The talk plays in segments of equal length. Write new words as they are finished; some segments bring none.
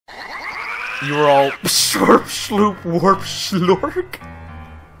You were all shorp, shloop, warp, schlork?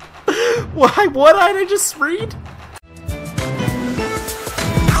 Why? What did I just read?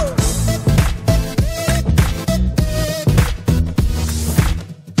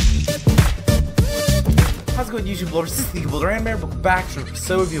 How's it going, YouTube Builders? This is the Builder and welcome back to an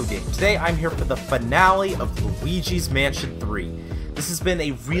episode of Video Game. Today I'm here for the finale of Luigi's Mansion 3. This has been a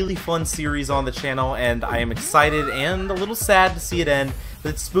really fun series on the channel, and I am excited and a little sad to see it end, but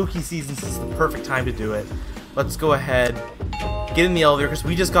it's spooky season, so this is the perfect time to do it. Let's go ahead, get in the elevator, because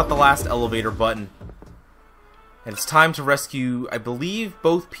we just got the last elevator button. And it's time to rescue, I believe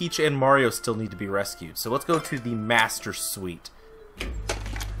both Peach and Mario still need to be rescued. So let's go to the Master Suite.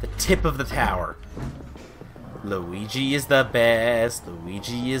 The tip of the tower. Luigi is the best,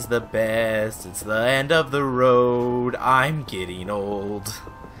 Luigi is the best, it's the end of the road, I'm getting old.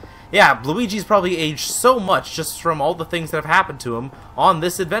 Yeah, Luigi's probably aged so much just from all the things that have happened to him on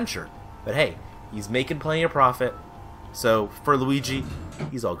this adventure. But hey, he's making plenty of profit, so for Luigi,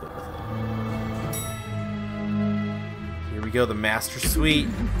 he's all good with it. Here we go, the Master Suite.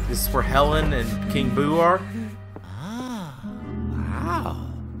 This is where Hellen and King Boo are. Wow.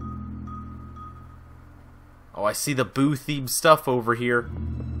 Oh, I see the Boo-themed stuff over here.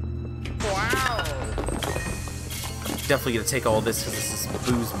 Wow! Definitely gonna take all this because this is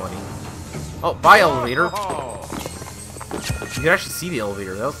Boo's money. Oh, bye, elevator! You can actually see the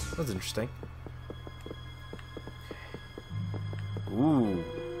elevator, though. That's interesting. Ooh.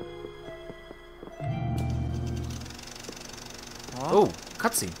 Oh,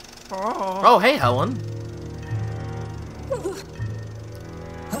 cutscene. Oh, hey, Hellen!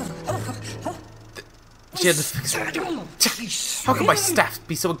 She had to fix it. How can my staff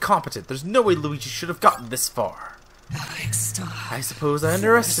be so incompetent? There's no way Luigi should have gotten this far. I suppose I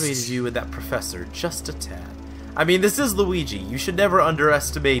underestimated you and that professor just a tad. I mean, this is Luigi. You should never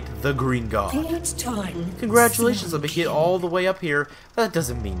underestimate the Green God. Congratulations on making it all the way up here. That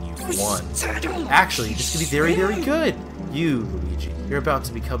doesn't mean you won. Actually, this could be very, very good. You, Luigi, you're about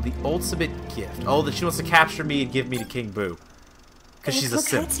to become the ultimate gift. Oh, that she wants to capture me and give me to King Boo. Because she's a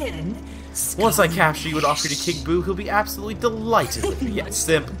simp. Once I capture you and offer you to King Boo, he'll be absolutely delighted with me. Yeah,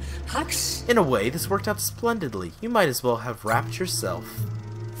 simp. In a way, this worked out splendidly. You might as well have wrapped yourself.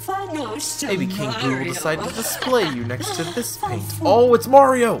 Maybe King Boo will decide to display you next to this paint. Oh, it's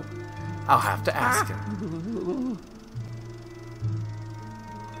Mario! I'll have to ask him.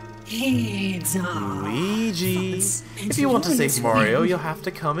 Luigi, if you want to save Mario, you'll have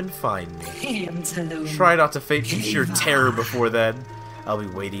to come and find me. Try not to faint from sheer terror before then. I'll be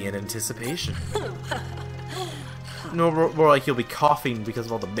waiting in anticipation. No, more like you'll be coughing because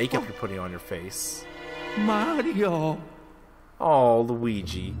of all the makeup you're putting on your face. Mario! Oh,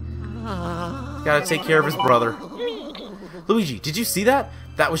 Luigi. Gotta take care of his brother. Luigi, did you see that?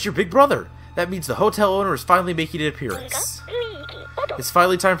 That was your big brother. That means the hotel owner is finally making an appearance. It's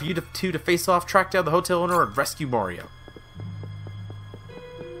finally time for you two to face off, track down the hotel owner, and rescue Mario.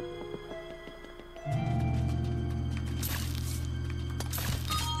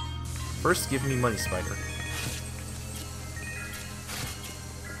 First, give me money, Spider.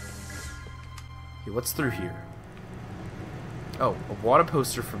 Okay, what's through here? Oh, a water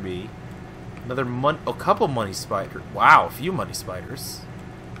poster for me. Another a couple money spiders. Wow, a few money spiders.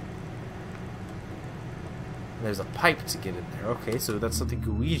 There's a pipe to get in there. Okay, so that's something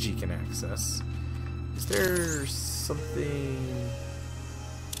Luigi can access. Is there something...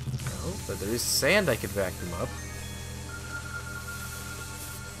 No, but there is sand I can vacuum up.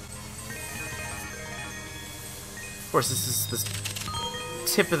 Of course, this is the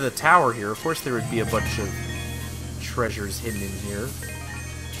tip of the tower here. Of course there would be a bunch of treasures hidden in here.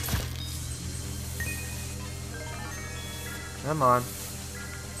 Come on.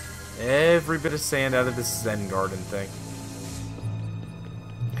 Every bit of sand out of this Zen garden thing.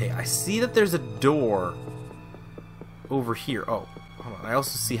 Hey, I see that there's a door over here. Oh, hold on. I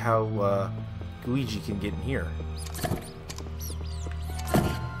also see how Luigi can get in here.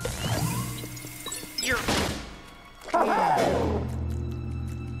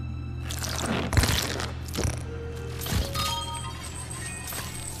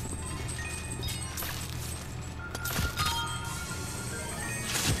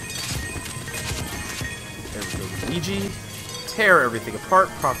 Luigi, tear everything apart,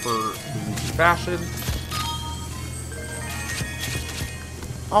 proper Luigi fashion.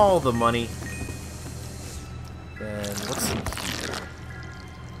 All the money. Then what's in here?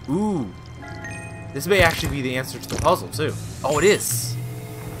 Ooh, this may actually be the answer to the puzzle too. Oh, it is.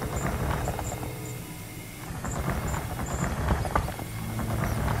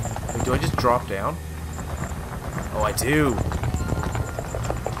 Wait, do I just drop down? Oh, I do.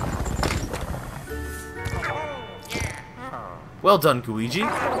 Well done, Luigi.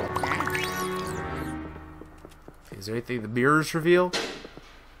 Is there anything the mirrors reveal?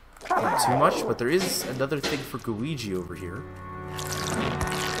 Not too much, but there is another thing for Luigi over here.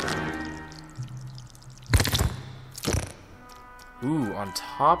 Ooh, on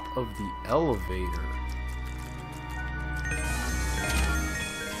top of the elevator.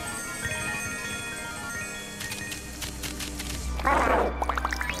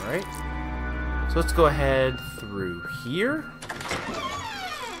 Alright. So let's go ahead through here.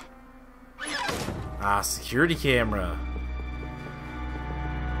 Ah, security camera.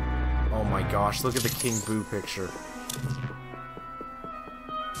 Oh my gosh, look at the King Boo picture.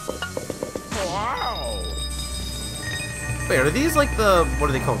 Wow! Wait, are these like the,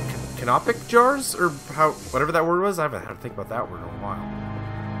 what are they called? Canopic jars? Or how, whatever that word was? I haven't had to think about that word in a while.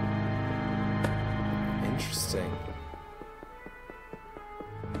 Interesting.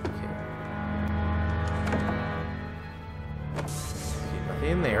 Okay, nothing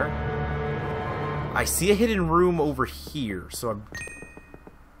in there. I see a hidden room over here, so I'm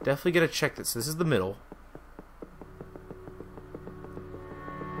definitely gonna check this. This is the middle.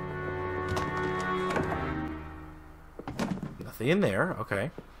 Nothing in there.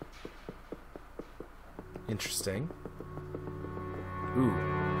 Okay. Interesting. Ooh.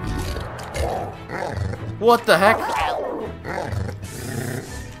 What the heck?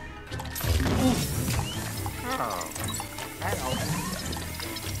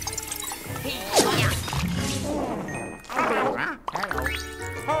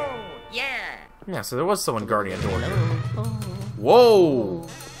 Yeah, so there was someone guarding a door. Whoa!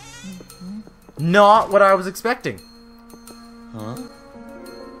 Not what I was expecting. Huh?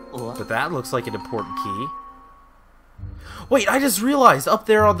 But that looks like an important key. Wait, I just realized up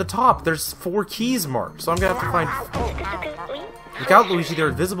there on the top there's 4 keys marked, so I'm gonna have to find... Look out, Luigi, there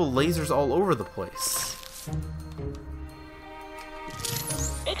are visible lasers all over the place.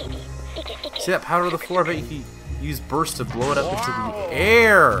 See that powder on the floor? I bet you can use bursts to blow it up into the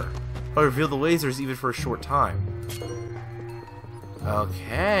air. I'll reveal the lasers even for a short time.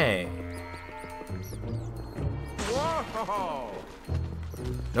 Okay. Whoa!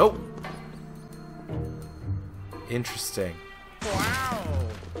 Nope. Interesting. Wow!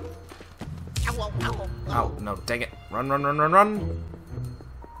 Oh, no, dang it. Run, run, run, run, run.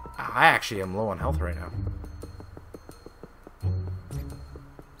 I actually am low on health right now.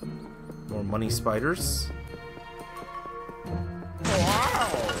 More money spiders. Wow!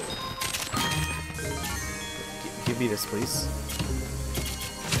 Give me this, please.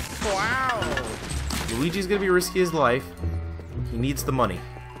 Wow! Luigi's gonna be risky his life. He needs the money.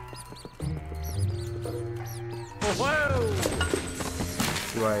 Whoa!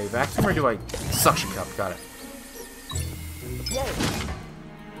 Do I vacuum or do I suction cup? Got it.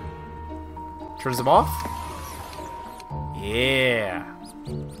 Turns them off? Yeah.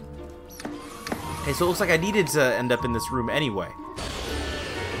 Hey, so it looks like I needed to end up in this room anyway.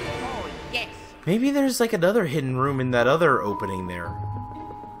 Oh, yes! Maybe there's like another hidden room in that other opening there.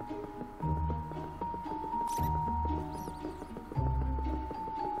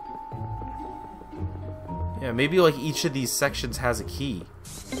 Yeah, maybe like each of these sections has a key.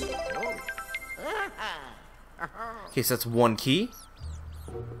 Okay, so that's 1 key.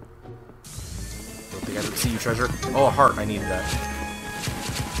 Don't think I didn't see you, treasure. Oh, a heart. I needed that.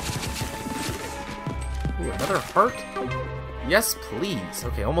 Ooh, another heart? Yes, please.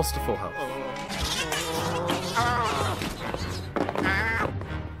 Okay, almost to full health.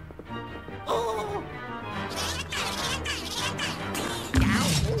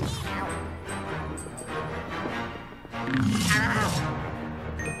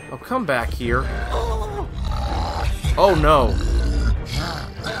 Oh, come back here. Oh, no.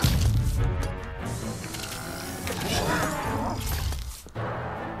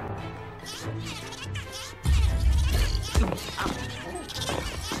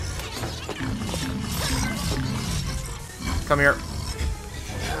 Come here.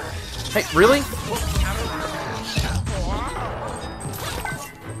 Hey, really?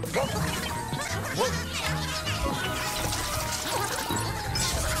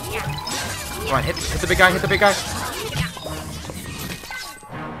 Come on, hit the big guy, hit the big guy.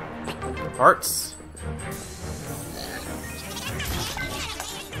 Hearts.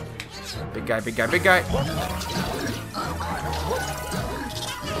 Big guy, big guy, big guy.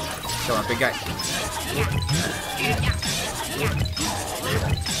 Come on, big guy.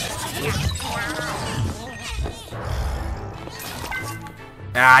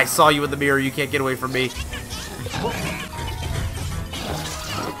 Ah, I saw you in the mirror. You can't get away from me.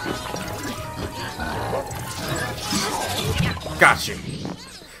 Got you.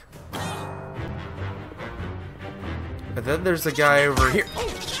 And then there's a guy over here.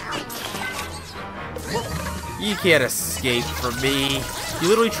 You can't escape from me. You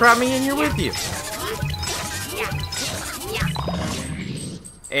literally trapped me in here with you.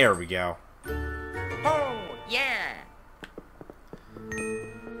 There we go. Oh, yeah.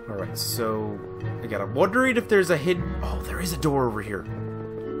 Alright, so again, I'm wondering if there's a hidden... Oh, there is a door over here.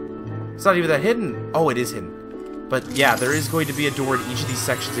 It's not even that hidden. Oh, it is hidden. But yeah, there is going to be a door in each of these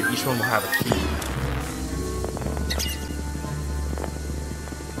sections, and each one will have a key.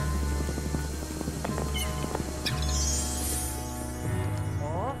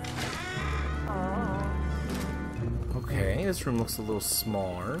 Okay, this room looks a little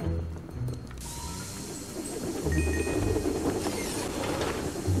smaller.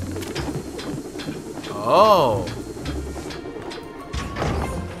 Oh!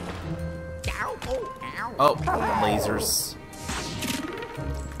 Oh, lasers.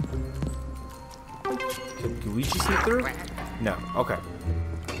 Can Luigi see through? No, okay.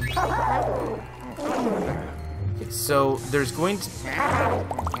 Okay, so there's going to...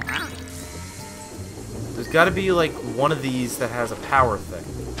 There's got to be like one of these that has a power thing.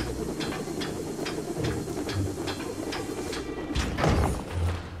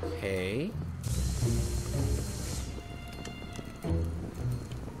 Okay.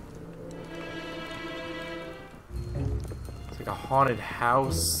 It's like a haunted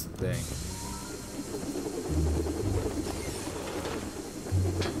house thing.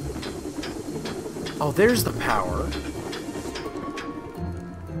 Oh, there's the power.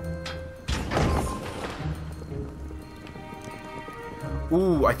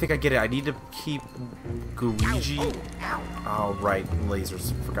 Ooh, I think I get it. I need to keep Luigi. Oh, right.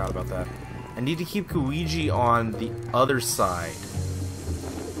 Lasers. Forgot about that. I need to keep Luigi on the other side.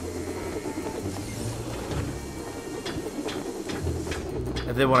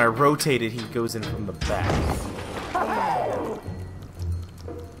 And then when I rotate it, he goes in from the back.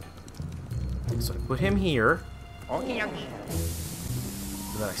 So I put him here. And then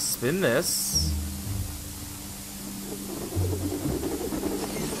I spin this.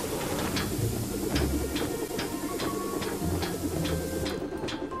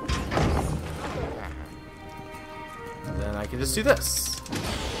 I can just do this.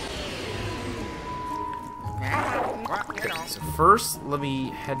 Okay, so first, let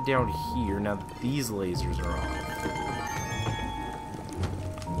me head down here. Now that these lasers are off.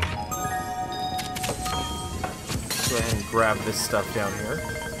 Go ahead and grab this stuff down here.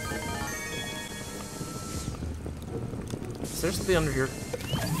 Is there something under here?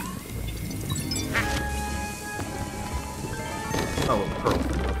 Oh, a pearl.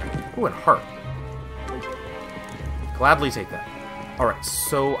 Ooh, and heart. Gladly take that. Alright,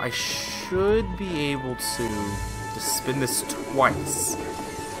 so I should be able to just spin this twice.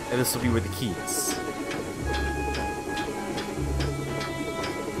 And this will be where the key is.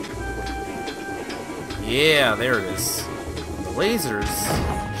 Yeah, there it is. The lasers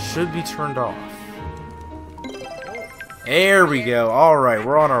should be turned off. There we go. Alright,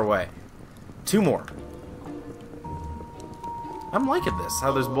 we're on our way. 2 more. I'm liking this,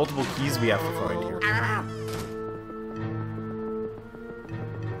 how there's multiple keys we have to find here.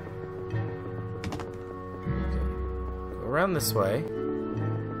 Around this way.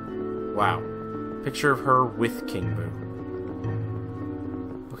 Wow. Picture of her with King Boo.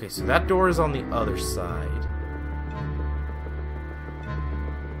 Okay, so that door is on the other side.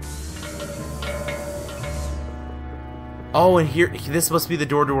 Oh, and here, this must be the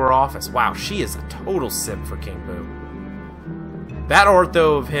door to her office. Wow, she is a total simp for King Boo. That art,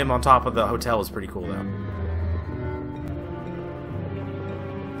 though, of him on top of the hotel is pretty cool, though.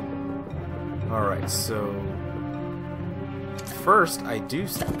 Alright, so... First, I do...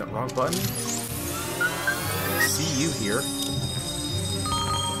 The wrong button. I see you here.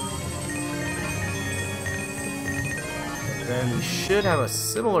 And then we should have a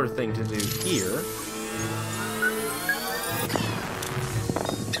similar thing to do here.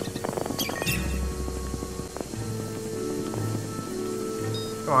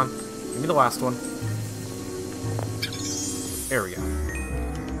 Come on. Give me the last one. There we go.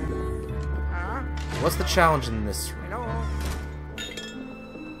 What's the challenge in this room?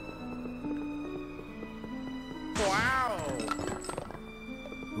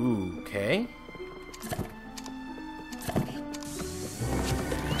 Okay.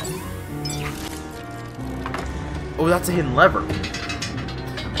 Oh, that's a hidden lever.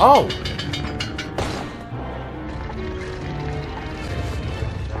 Oh!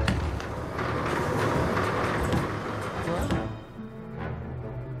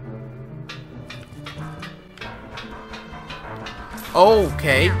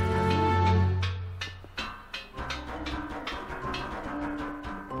 Okay.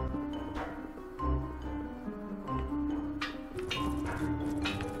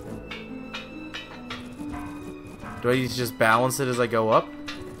 Do I need to just balance it as I go up?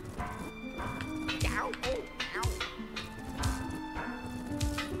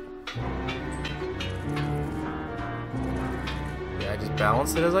 Yeah, I just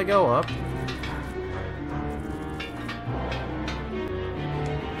balance it as I go up.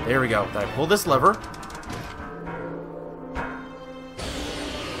 There we go. I pull this lever.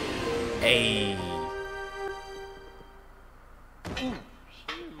 Hey.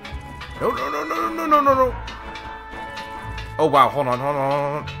 No, no, no, no, no, no, no, no. Oh, wow. Hold on, hold on,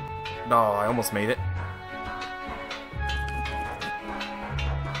 hold on. No, I almost made it.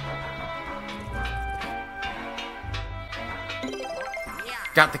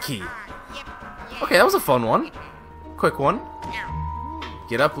 Got the key. Okay, that was a fun one. Quick one.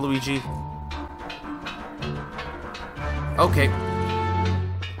 Get up, Luigi. Okay.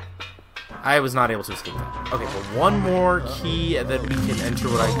 I was not able to escape that. Okay, but one more key, and then we can enter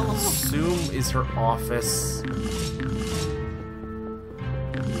what I assume is her office.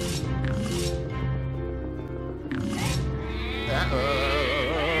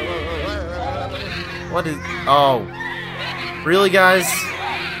 What is... Oh. Really, guys?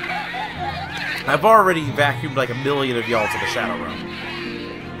 I've already vacuumed like a million of y'all to the Shadow Realm.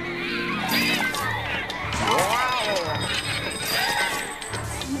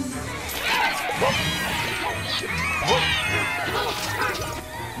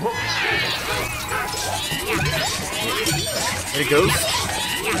 Hit a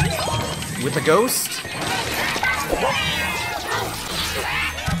ghost. With a ghost.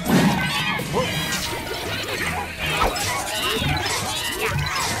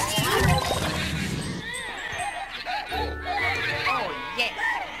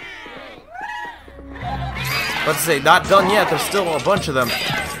 Let's say, not done yet. There's still a bunch of them.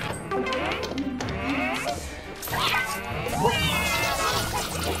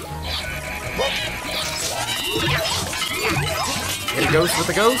 Hit a ghost with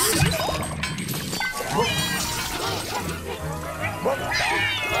a ghost.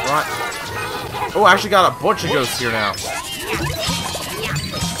 Right. Oh, I actually got a bunch of ghosts here now.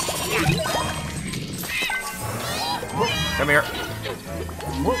 Come here.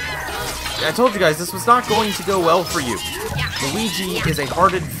 I told you guys, this was not going to go well for you. Luigi is a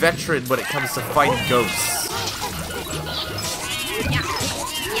hardened veteran when it comes to fighting ghosts.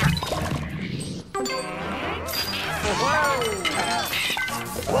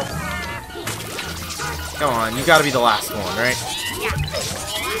 Come on, you gotta be the last one, right?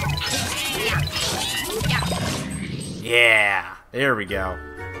 Yeah, there we go.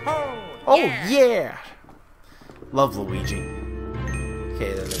 Oh, yeah! Love Luigi.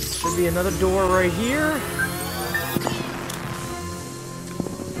 Okay, then there should be another door right here.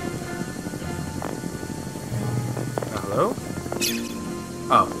 Hello?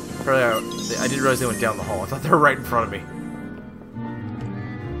 Oh, probably I didn't realize they went down the hall. I thought they were right in front of me.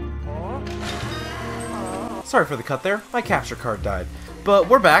 Sorry for the cut there. My capture card died. But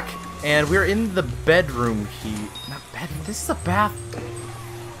we're back, and we're in the bedroom here. Not bed. This is a bath.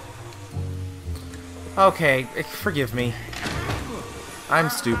 Okay, forgive me. I'm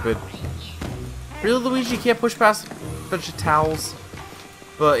stupid. Really, Luigi can't push past a bunch of towels?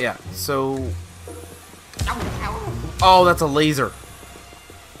 But yeah, so... Oh, that's a laser.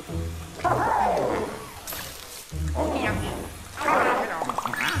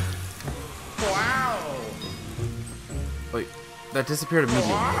 Wait, that disappeared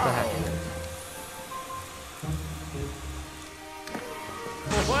immediately. What the heck?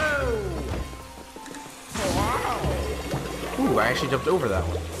 Ooh, I actually jumped over that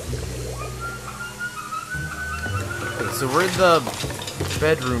one. Okay, so we're in the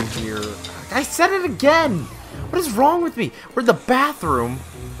bedroom here. I said it again! What is wrong with me? We're in the bathroom,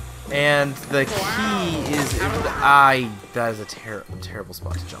 and the key is in the... that is a terrible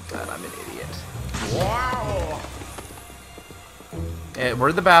spot to jump at. I'm an idiot. Wow! And we're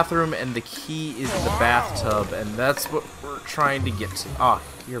in the bathroom, and the key is in the bathtub, and that's what we're trying to get to. Ah,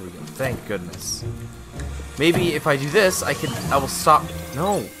 here we go. Thank goodness. Maybe if I do this, I will stop.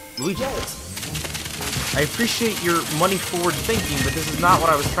 No, Luigi. I appreciate your money-forward thinking, but this is not what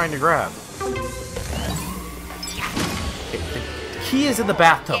I was trying to grab. Okay, the key is in the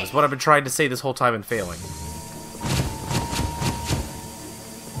bathtub, is what I've been trying to say this whole time and failing.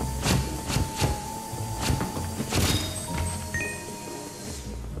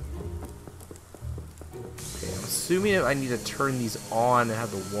 Okay, I'm assuming I need to turn these on and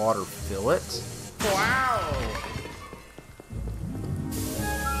have the water fill it. Wow!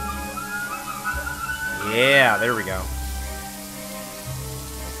 Yeah, there we go.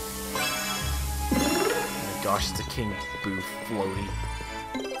 Oh my gosh, it's a King Boo floaty.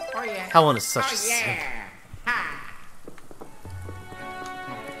 Oh yeah. Hellen is such a yeah.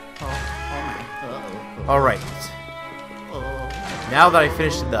 Alright. Now that I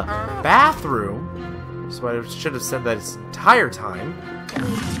finished in the bathroom, so I should have said that its entire time.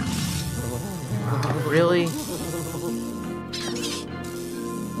 Really?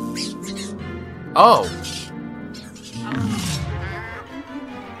 Oh!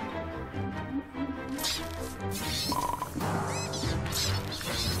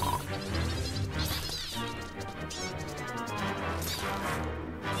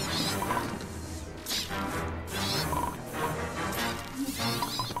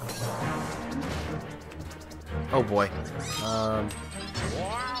 Oh boy.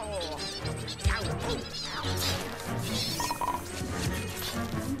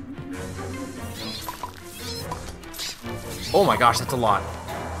 Oh my gosh, that's a lot.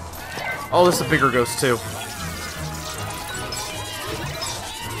 Oh, this is a bigger ghost too.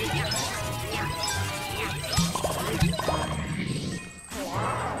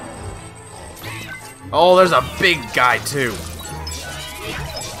 Oh, there's a big guy too.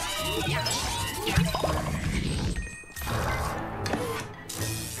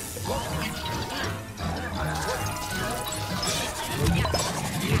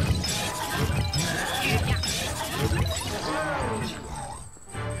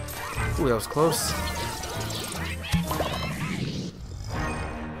 Ooh, that was close.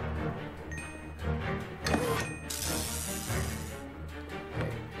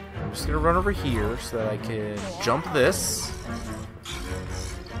 I'm just gonna run over here so that I can jump this.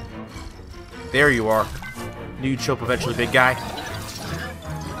 There you are. Knew you'd show up eventually, big guy.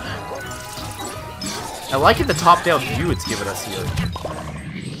 I like it, the top-down view it's given us here.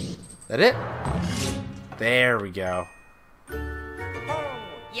 That it? There we go.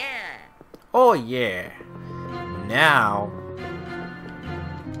 Oh yeah. Now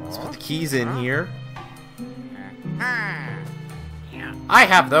let's put the keys in here. I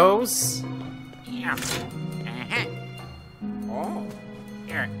have those. Oh,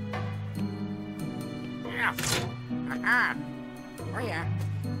 here.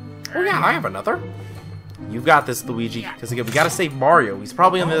 Oh yeah, I have another. You got this, Luigi. Because again, we gotta save Mario. He's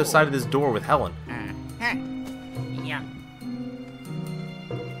probably on the other side of this door with Hellen.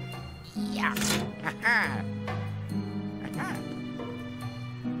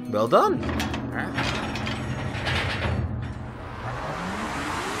 Well done.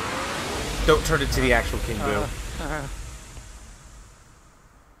 Don't turn it to the actual King Boo.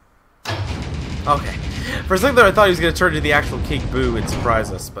 Okay. For a second there, I thought he was going to turn to the actual King Boo and surprise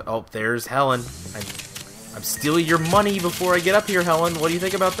us. But, oh, there's Hellen. I'm stealing your money before I get up here, Hellen. What do you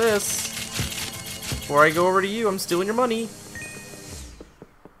think about this? Before I go over to you, I'm stealing your money.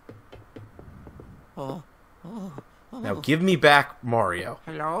 Now give me back Mario.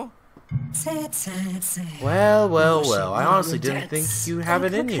 Hello? Well, well, well. I honestly didn't think you have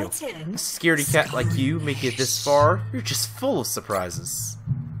it in you. A scaredy cat like you make it this far. You're just full of surprises.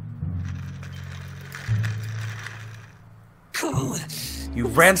 You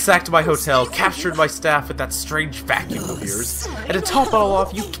ransacked my hotel, captured my staff with that strange vacuum of yours, and to top it all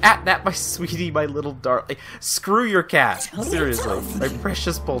off, you catnapped my sweetie, my little darling. Screw your cat. Seriously. My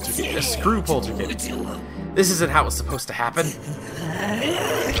precious poltergeist. Screw poltergeist. This isn't how it's supposed to happen.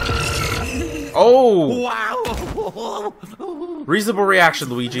 Oh! Wow! Reasonable reaction,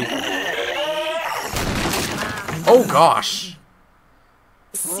 Luigi. Oh gosh!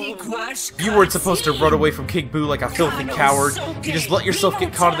 You weren't supposed to run away from King Boo like a filthy coward. You just let yourself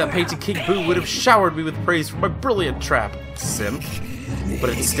get caught in that painting. King Boo would have showered me with praise for my brilliant trap, simp.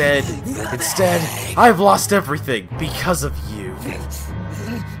 But instead, I've lost everything because of you.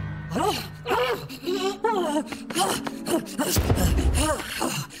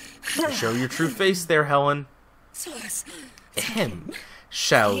 Show your true face there, Hellen. Ahem.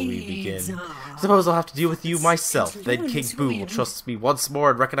 Shall we begin? Suppose I'll have to deal with you myself. Then King Boo will trust me once more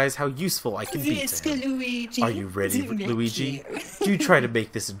and recognize how useful I can be to him. Are you ready, Luigi? Do try to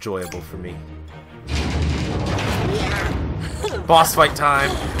make this enjoyable for me. Boss fight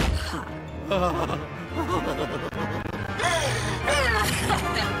time!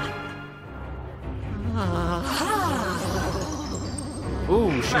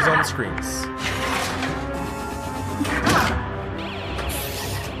 Ooh, she's on the screens.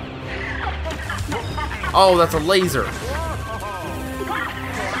 Oh, that's a laser.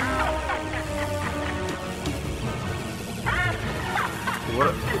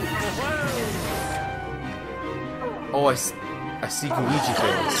 What? Oh, I see Luigi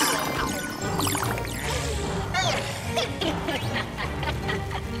face.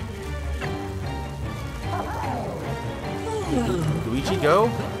 Luigi,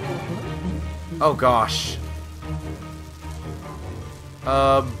 go? Oh gosh.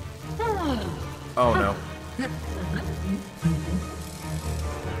 Oh no.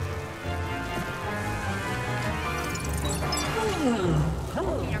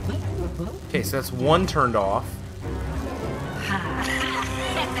 Okay, so that's one turned off.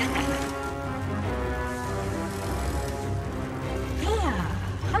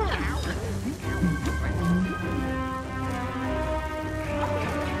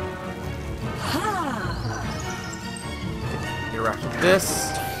 Interact with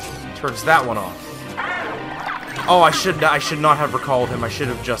this. Turns that one off. Oh, I should not have recalled him. I should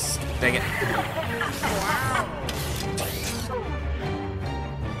have just... Dang it.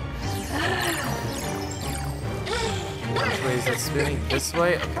 Which way is it spinning? This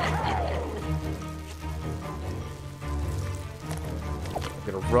way? Okay. I'm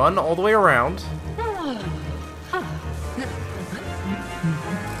gonna run all the way around.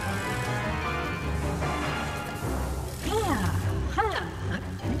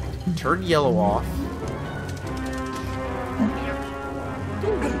 Turn yellow off.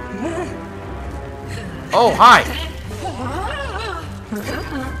 Oh, hi!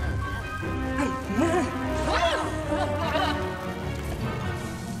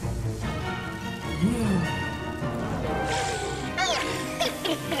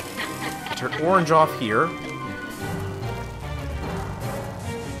 Turn orange off here.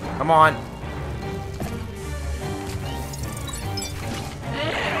 Come on.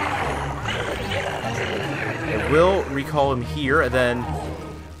 I will recall him here, and then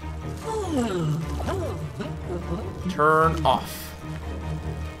turn off.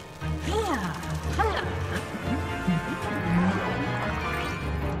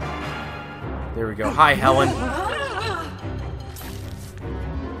 There we go. Hi, Hellen.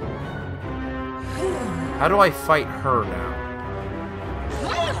 How do I fight her now?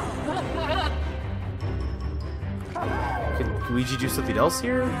 Can Luigi do something else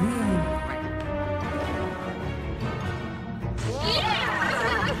here?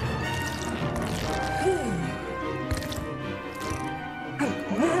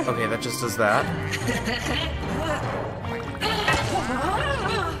 Okay, that just does that.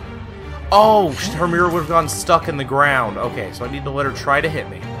 Oh, her mirror would have gone stuck in the ground. Okay, so I need to let her try to hit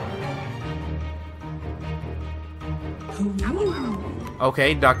me.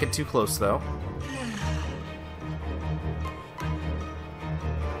 Okay, not get too close, though.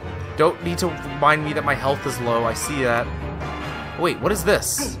 Don't need to remind me that my health is low. I see that. Wait, what is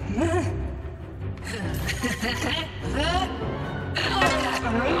this?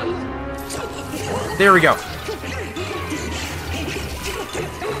 There we go.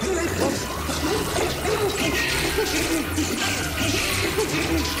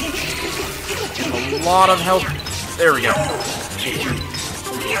 A lot of health. There we go.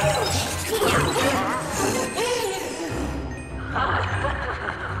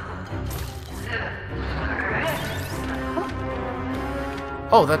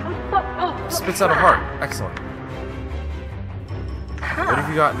 Oh, that spits out a heart. Excellent. What have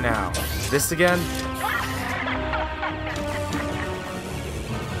you got now? This again?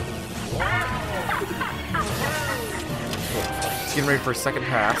 Just getting ready for a second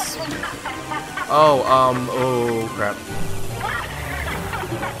pass. Oh, oh crap.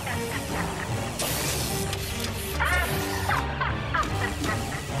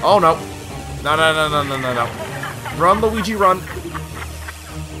 Oh no. No, no, no, no, no, no, no. Run, Luigi, run.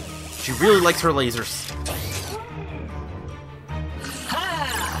 She really likes her lasers.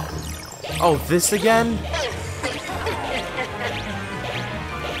 Oh, this again?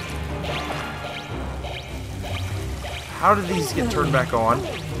 How did these get turned back on?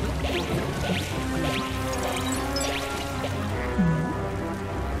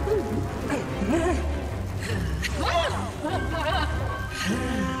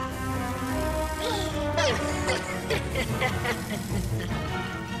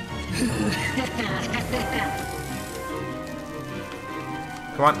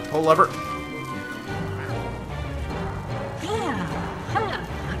 Come on, pull lever.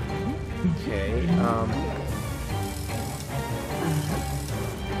 Okay,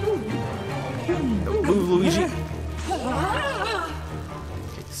 don't move, Luigi.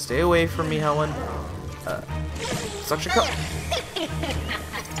 Okay, stay away from me, Hellen. Suction cup.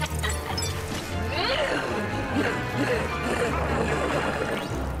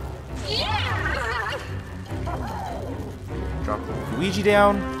 Drop Luigi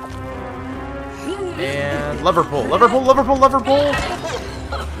down. And lever pull, lever pull, lever pull, lever pull.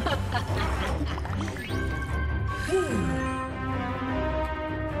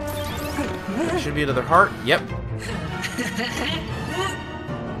 Should be another heart. Yep.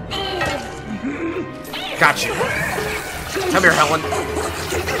 Got you. Come here, Hellen.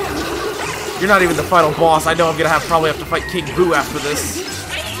 You're not even the final boss. I know I'm gonna probably have to fight King Boo after this.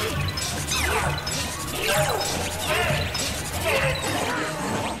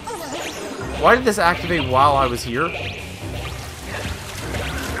 Why did this activate while I was here?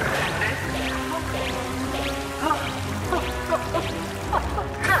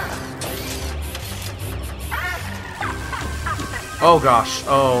 Oh gosh.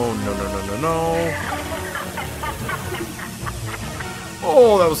 Oh, no, no, no, no, no.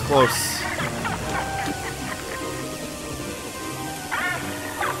 Oh, that was close.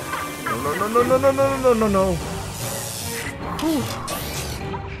 No, no, no, no, no, no, no, no, no, no. Whew.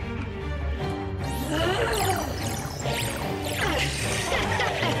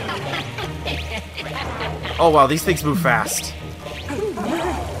 Oh wow, these things move fast.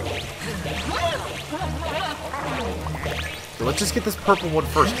 So let's just get this purple one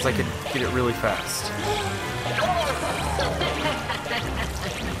first, because I can get it really fast.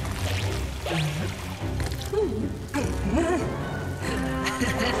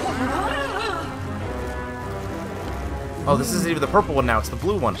 Oh, this isn't even the purple one now, it's the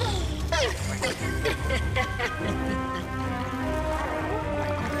blue one.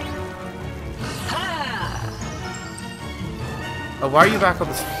 Oh, why are you back on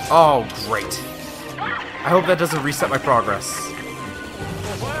this? Oh, great. I hope that doesn't reset my progress.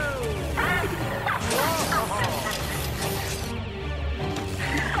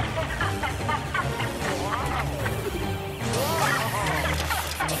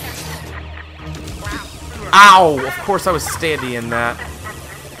 Ow! Of course I was standing in that.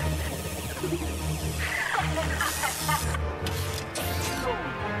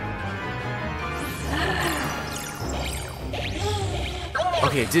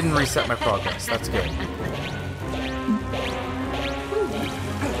 Okay, it didn't reset my progress. That's good.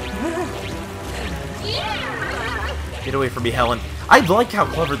 Get away from me, Hellen. I like how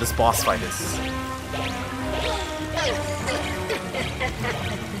clever this boss fight is.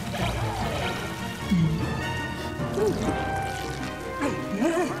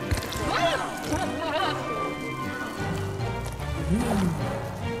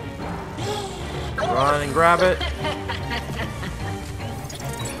 Run and grab it.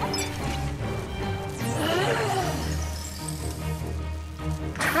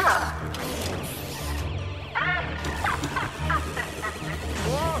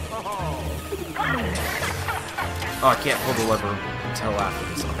 Oh, I can't pull the lever until after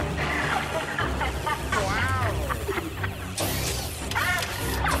this. Okay.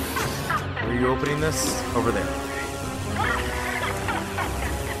 Where are you opening this? Over there.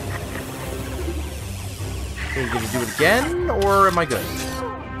 Okay, you gonna do it again, or am I good?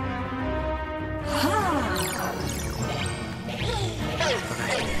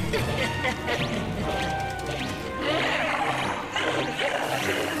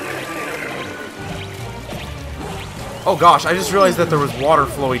 Oh gosh, I just realized that there was water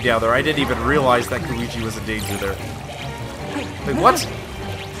flowing down there. I didn't even realize that Luigi was in danger there. Wait, what?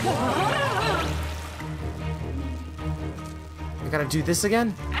 I gotta do this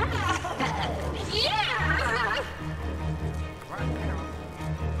again?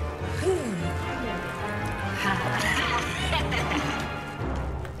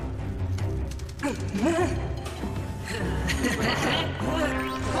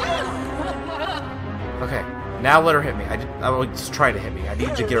 Okay, now let her hit me. I will just try to hit me. I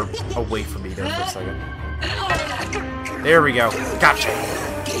need to get her away from me there for a second. There we go. Gotcha.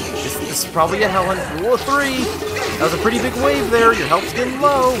 This is probably a Hellen. Rule of 3. That was a pretty big wave there. Your health's getting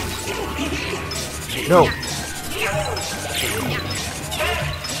low. No.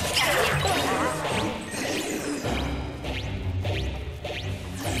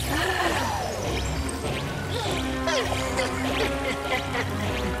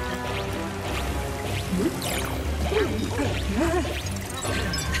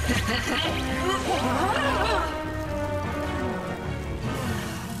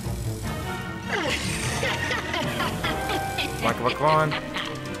 Come on.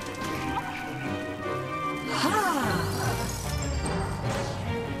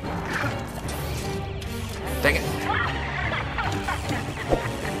 Dang it.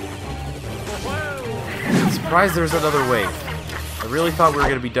 I'm surprised there's another wave. I really thought we were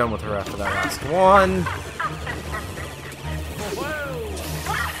going to be done with her after that last one.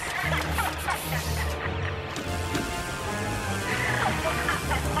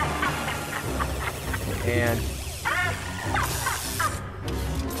 And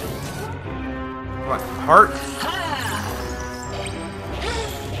heart.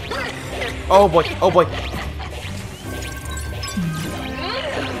 Oh boy, oh boy.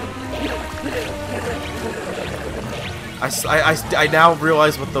 I now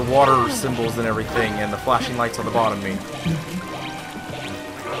realize what the water symbols and everything and the flashing lights on the bottom mean.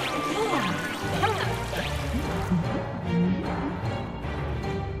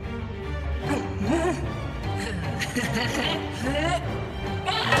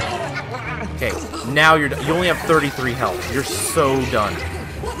 Okay, now you're done. You only have 33 health. You're so done.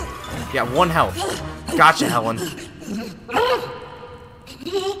 Yeah, 1 health. Gotcha, Helen.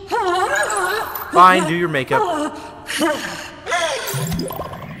 Fine, do your makeup.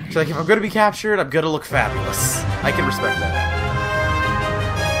 She's like, if I'm gonna be captured, I'm gonna look fabulous. I can respect that.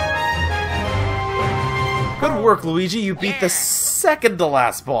 Good work, Luigi. You beat the second to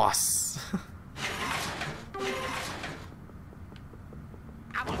last boss.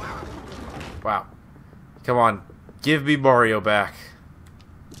 Wow. Come on. Give me Mario back.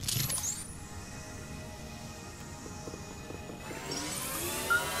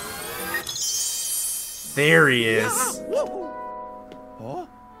 There he is. Oh?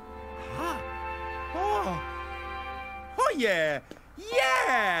 Oh yeah!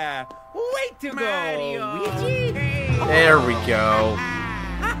 Yeah! Way to Mario. go, Luigi! There we go.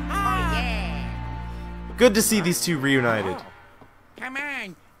 Oh, yeah. Good to see these two reunited. Come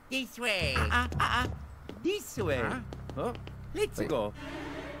on, this way. This way. Oh, let's Wait. go.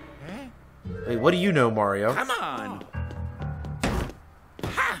 Wait, what do you know, Mario? Come on.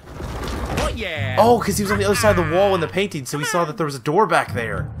 Oh yeah! Oh, because he was on the other side of the wall in the painting, so he saw that there was a door back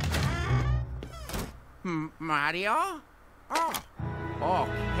there. Mario? Oh,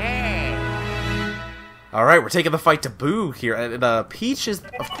 okay. Alright, we're taking the fight to Boo here. And Peach is,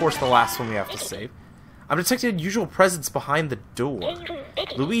 of course, the last one we have to save. I'm detecting unusual presence behind the door.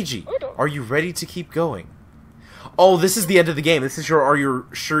 Luigi, are you ready to keep going? Oh, this is the end of the game. This is your are you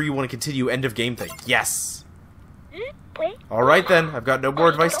sure you want to continue end of game thing. Yes. Alright then, I've got no more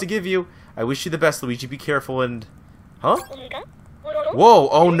advice to give you. I wish you the best, Luigi. Be careful and... Huh? Whoa,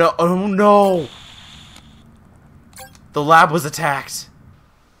 oh no, oh no! The lab was attacked.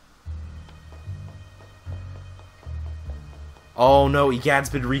 Oh no, Egad's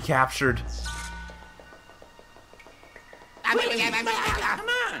been recaptured. Come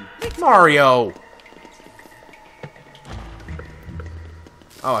on. Mario!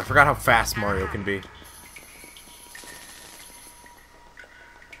 Oh, I forgot how fast Mario can be.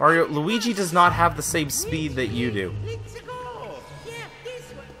 Mario, Luigi does not have the same speed that you do. Let's go. Yeah,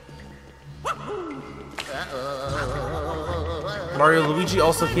 this way. Mario, Luigi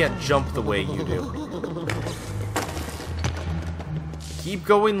also can't jump the way you do. Keep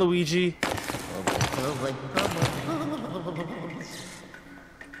going, Luigi.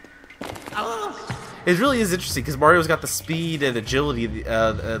 It really is interesting because Mario's got the speed and agility,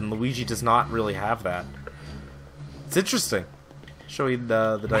 and Luigi does not really have that. It's interesting. Show you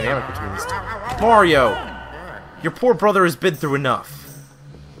the dynamic between these two. Mario! Your poor brother has been through enough.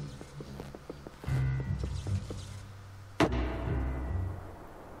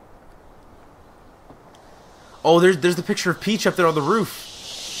 Oh, there's the picture of Peach up there on the roof.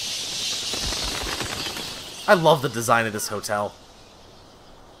 I love the design of this hotel.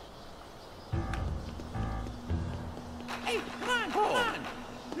 Hey, come on, come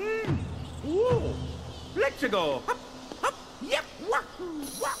on. Ooh, let's go. Up, up, yep, wah,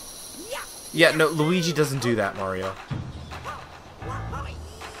 wah, yeah. Yeah, no, Luigi doesn't do that, Mario.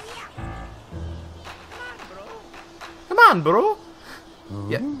 Come on, bro.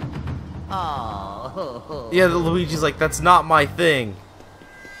 Yeah. Oh. Yeah, Luigi's like, that's not my thing.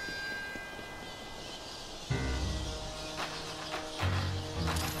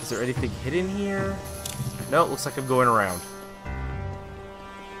 Is there anything hidden here? No, it looks like I'm going around.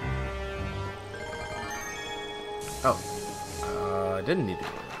 Oh. I didn't need to go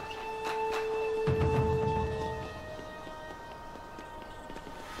around.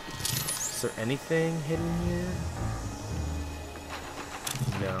 Is there anything hidden here?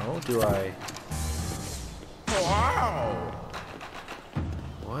 No, do I? Wow.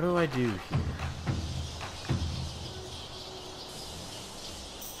 What do I do here?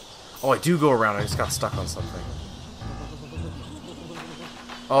 Oh, I do go around. I just got stuck on something.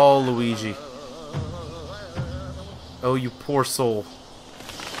 Oh, Luigi. Oh, you poor soul.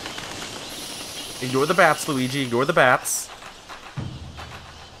 Ignore the bats, Luigi. Ignore the bats.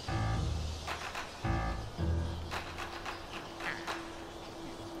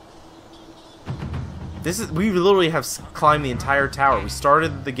 We literally have climbed the entire tower. We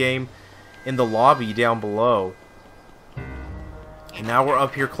started the game in the lobby down below. And now we're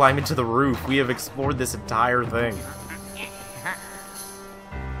up here climbing to the roof. We have explored this entire thing.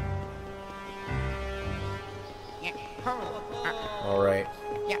 Alright.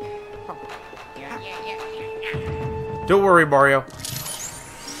 Don't worry, Mario.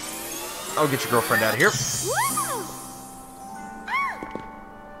 I'll get your girlfriend out of here.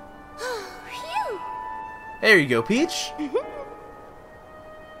 There you go, Peach.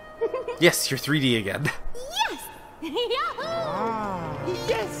 Yes, you're 3D again.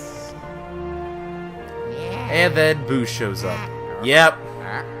 Yes. And then Boo shows up. Yep.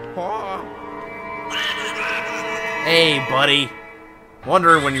 Hey, buddy.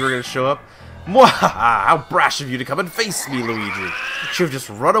 Wondering when you were going to show up. Mwahaha! How brash of you to come and face me, Luigi. You should have just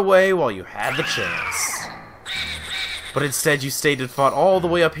run away while you had the chance. But instead you stayed and fought all the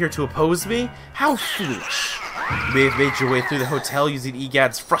way up here to oppose me? How foolish. You may have made your way through the hotel using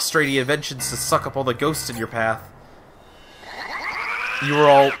EGAD's frustrating inventions to suck up all the ghosts in your path. You were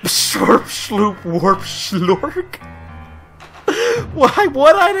all shorp, shloop, warp, schlork? Why,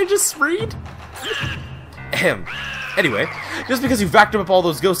 what did I just read? Ahem. Anyway, just because you vacuumed up all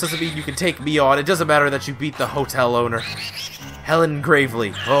those ghosts doesn't mean you can take me on. It doesn't matter that you beat the hotel owner. Hellen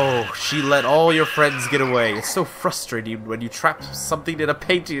Gravely. Oh, she let all your friends get away. It's so frustrating when you trap something in a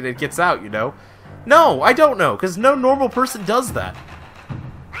painting and it gets out, you know? No, I don't know, because no normal person does that.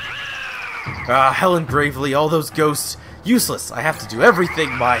 Ah, Hellen Gravely, all those ghosts. Useless. I have to do everything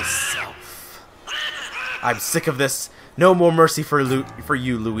myself. I'm sick of this. No more mercy for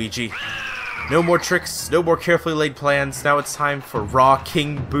you, Luigi. No more tricks, no more carefully laid plans. Now it's time for raw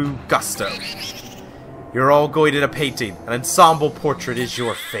King Boo gusto. You're all going in a painting. An ensemble portrait is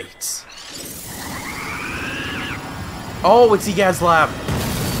your fate. Oh, it's EGAD's lab.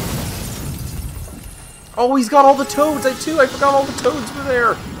 Oh, he's got all the toads. I forgot all the toads were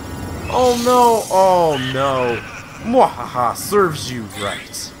there. Oh no. Oh no. Mwahaha, serves you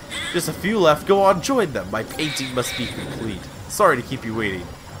right. Just a few left. Go on, join them. My painting must be complete. Sorry to keep you waiting.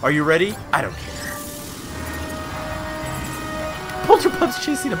 Are you ready? I don't care. Polterpump's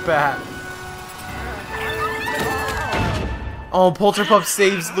chasing a bat. Oh, Polterpump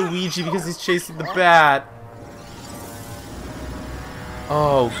saves Luigi because he's chasing the bat.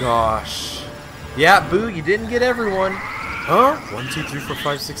 Oh gosh. Yeah, Boo, you didn't get everyone. Huh? 1, 2, 3, 4,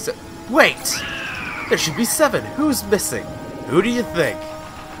 5, 6, 7. Wait! There should be 7. Who's missing? Who do you think?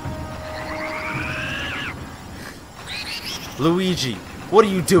 Luigi, what are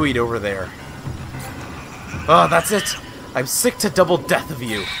you doing over there? Oh, that's it. I'm sick to double death of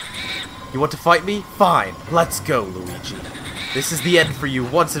you. You want to fight me? Fine. Let's go, Luigi. This is the end for you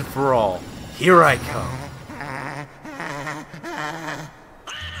once and for all. Here I come.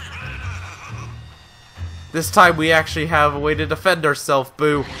 This time we actually have a way to defend ourselves,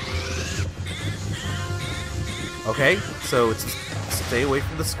 Boo. Okay, so it's stay away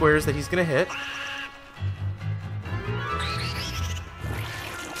from the squares that he's gonna hit.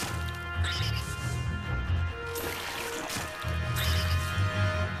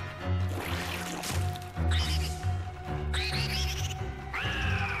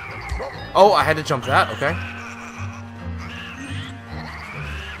 Oh, I had to jump that, okay.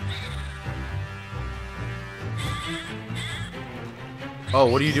 Oh,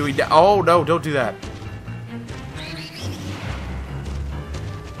 what are you doing? Oh, no, don't do that.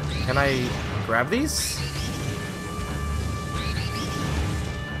 Can I grab these?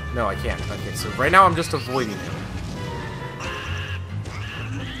 No, I can't. Okay, so right now I'm just avoiding him.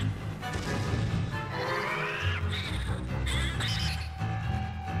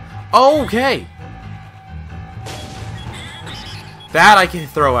 Okay! That I can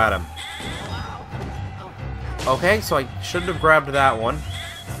throw at him. Okay, so I shouldn't have grabbed that one.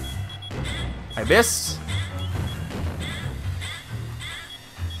 I missed.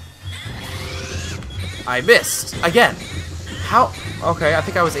 I missed. Again. How? Okay, I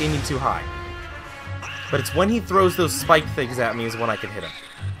think I was aiming too high. But it's when he throws those spike things at me is when I can hit him.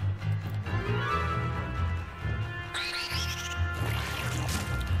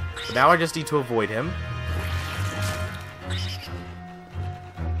 So now I just need to avoid him.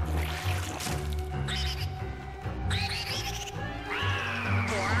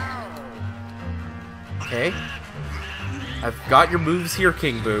 Okay. I've got your moves here,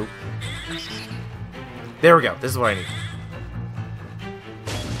 King Boo. There we go. This is what I need.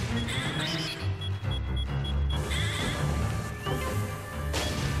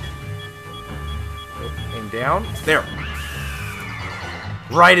 Aim down. There.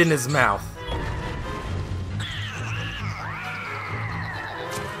 Right in his mouth.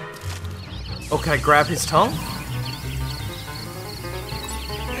 Oh, can I grab his tongue?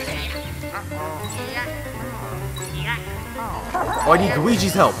 Oh, I need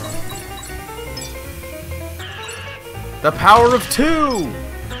Luigi's help. The power of 2!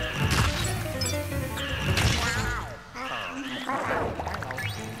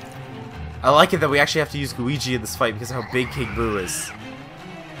 I like it that we actually have to use Luigi in this fight because of how big King Boo is.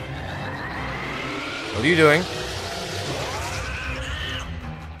 What are you doing?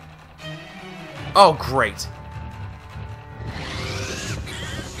 Oh, great.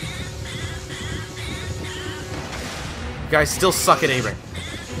 You guys still suck at aiming.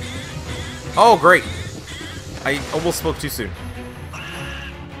 Oh, great. I almost spoke too soon.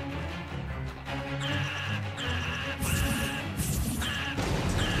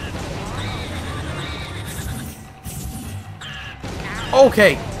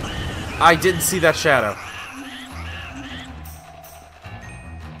 Okay. I didn't see that shadow.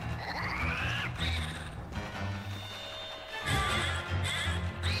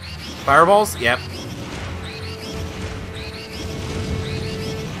 Fireballs? Yep.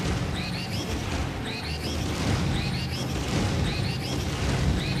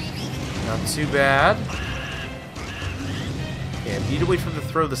 Not too bad. Yeah, I need to wait for them to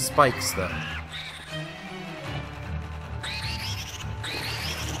throw the spikes, though.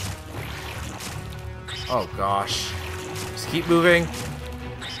 Oh, gosh. Just keep moving.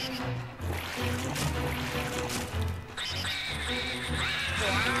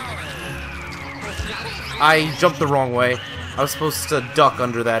 I jumped the wrong way. I was supposed to duck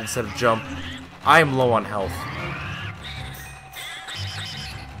under that instead of jump. I am low on health.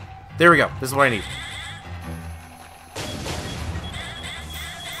 There we go. This is what I need.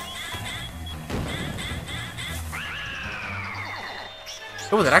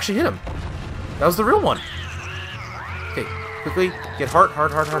 Oh, that actually hit him. That was the real one. Okay, quickly get heart.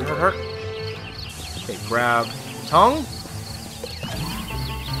 Okay, grab tongue.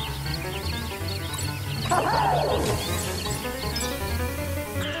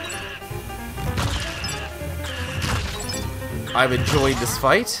 I've enjoyed this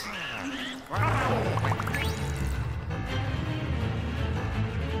fight.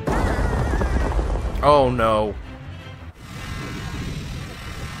 Oh no.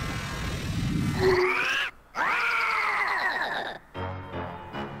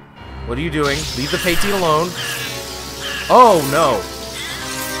 What are you doing? Leave the painting alone. Oh no.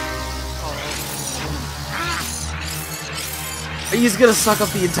 He's gonna suck up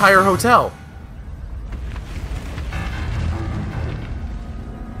the entire hotel.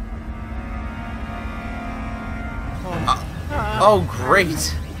 Oh,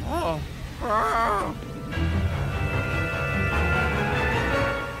 great.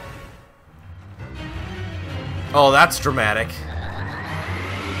 Oh, that's dramatic.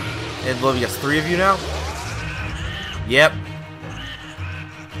 And Olivia, yes, 3 of you now? Yep.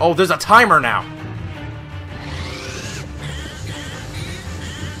 Oh, there's a timer now.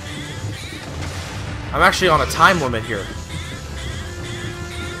 I'm actually on a time limit here.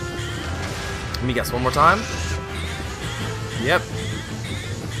 Let me guess, one more time? Yep.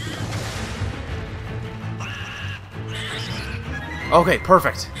 Okay,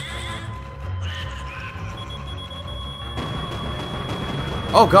 perfect.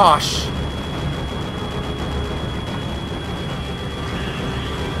 Oh gosh.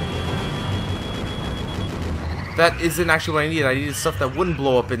 That isn't actually what I needed. I needed stuff that wouldn't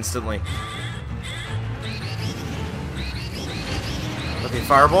blow up instantly. Okay,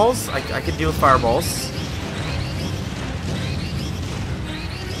 fireballs. I can deal with fireballs.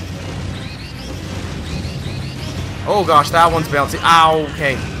 Oh gosh, that one's bouncing. Ow,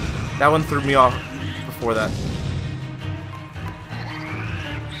 okay. That one threw me off before that.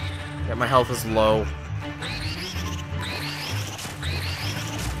 Yeah, my health is low.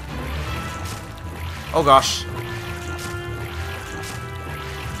 Oh gosh.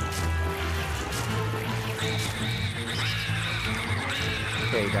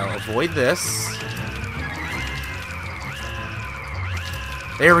 Okay, now avoid this.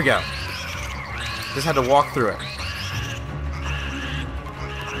 There we go. Just had to walk through it.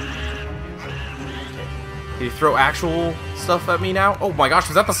 Did he throw actual stuff at me now? Oh my gosh,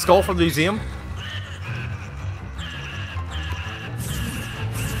 was that the skull from the museum?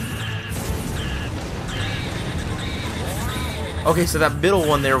 Okay, so that middle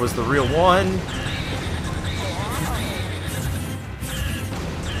one there was the real one.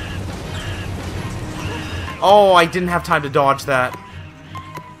 Oh, I didn't have time to dodge that.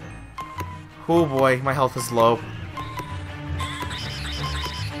 Oh boy, my health is low.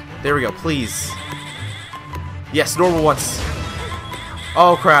 There we go, please. Yes, normal ones.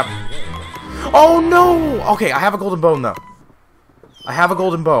 Oh, crap. Oh, no! Okay, I have a golden bone, though. I have a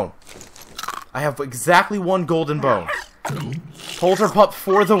golden bone. I have exactly 1 golden bone. Polterpup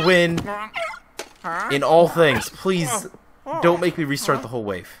for the win. In all things. Please, don't make me restart the whole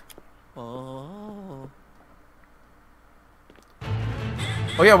wave.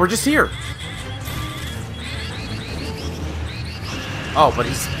 Oh yeah, we're just here. Oh, but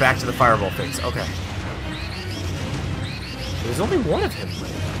he's back to the fireball phase. Okay. There's only one of him.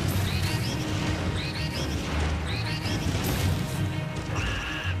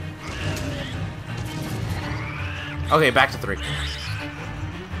 Okay, back to 3.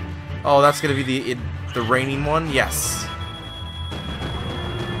 Oh, that's gonna be the raining one? Yes.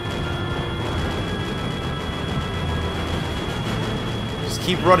 Just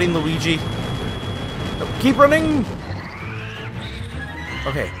keep running, Luigi. Keep running!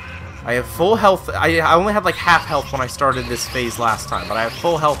 Okay. I have full health. I only had like half health when I started this phase last time, but I have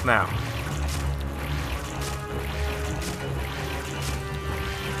full health now.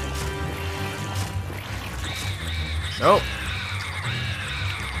 Nope.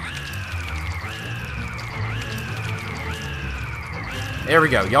 There we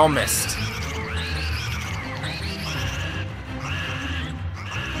go. Y'all missed.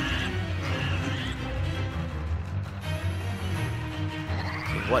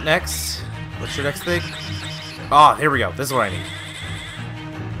 Okay, what next? What's your next thing? Ah, here we go. This is what I need.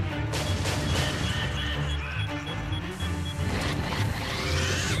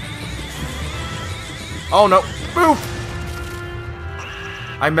 Oh no. Boop!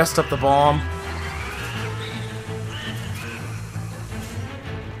 I messed up the bomb.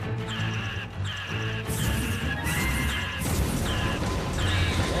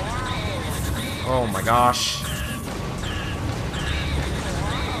 Oh my gosh.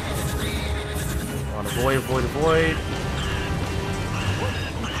 Come on, avoid, avoid, avoid.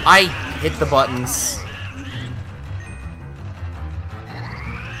 I hit the buttons.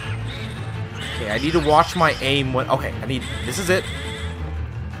 Okay, I need to watch my aim when... Okay, I need... This is it.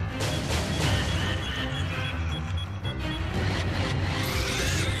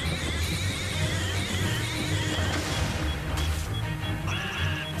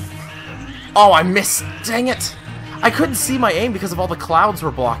 Oh, I missed. Dang it. I couldn't see my aim because of all the clouds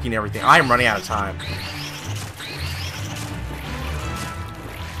were blocking everything. I am running out of time.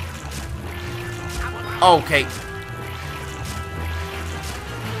 Okay.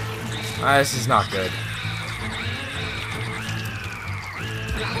 This is not good.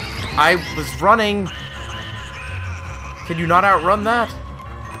 I was running. Can you not outrun that?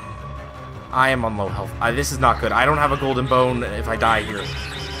 I am on low health. This is not good. I don't have a golden bone if I die here.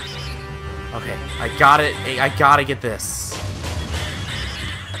 Okay, I got it. I gotta get this.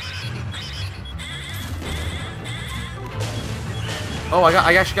 Oh,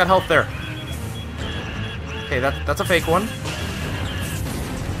 I actually got health there. Okay, that's a fake one.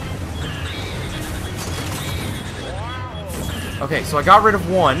 Okay, so I got rid of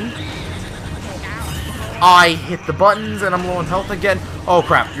one. I hit the buttons and I'm low on health again. Oh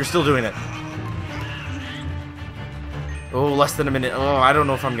crap, you're still doing it. Oh, less than a minute. Oh, I don't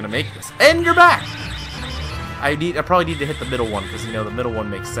know if I'm gonna make this. And you're back! I probably need to hit the middle one, because you know the middle one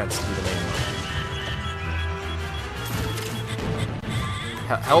makes sense to be the main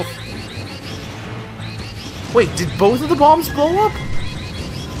one. Health. Wait, did both of the bombs blow up?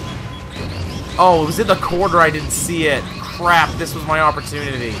 Oh, it was in the corner, I didn't see it. Crap, this was my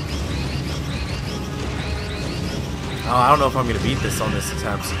opportunity. Oh, I don't know if I'm gonna beat this on this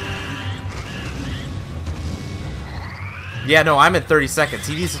attempt. Yeah, no, I'm at 30 seconds.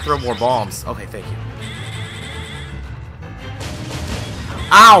 He needs to throw more bombs. Okay, thank you.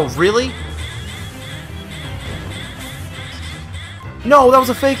 Ow, really? No, that was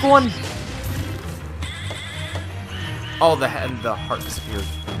a fake one. Oh, the heart disappeared.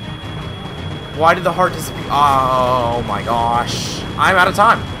 Why did the heart disappear? Oh my gosh. I'm out of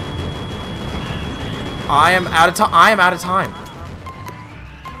time. I am out of time. I am out of time.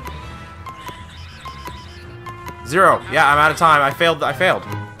 0. Yeah, I'm out of time. I failed. I failed.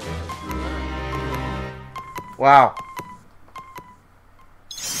 Wow.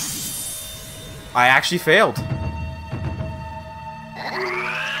 I actually failed.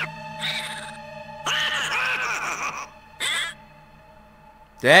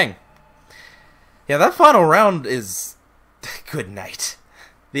 Dang. Yeah, that final round is good night.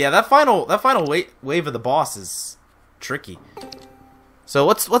 Yeah, that final wave of the boss is tricky. So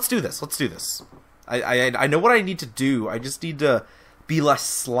let's do this. Let's do this. I know what I need to do. I just need to be less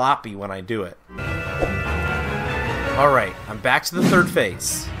sloppy when I do it. Alright, I'm back to the third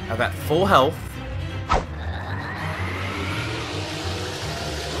phase. I'm at full health.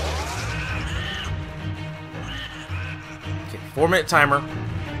 Okay, 4-minute timer.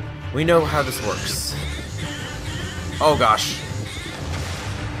 We know how this works. Oh gosh.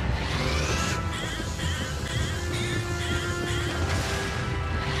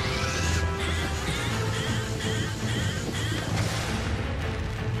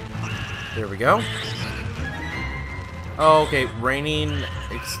 we go. Oh, okay, raining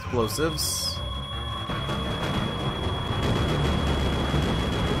explosives.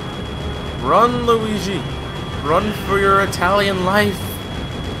 Run, Luigi! Run for your Italian life!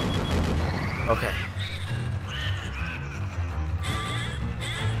 Okay.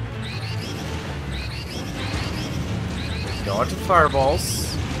 Dodge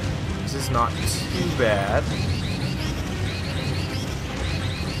fireballs. This is not too bad.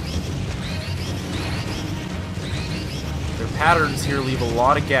 Their patterns here leave a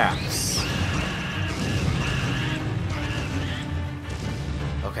lot of gaps.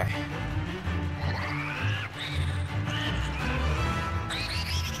 Okay.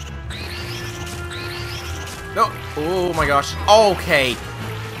 No! Oh my gosh. Okay.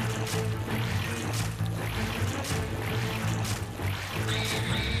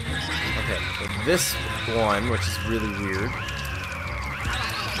 Okay, so this one, which is really weird.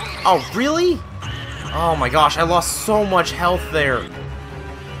 Oh, really? Oh my gosh, I lost so much health there.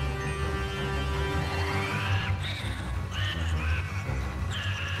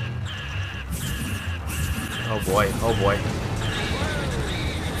 Oh boy, oh boy.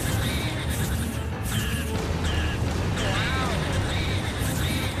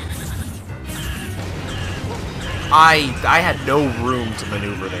 I had no room to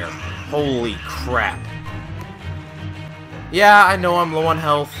maneuver there. Holy crap. Yeah, I know I'm low on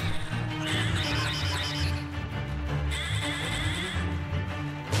health.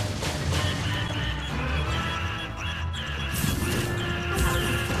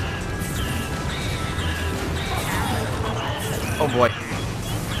 Oh boy.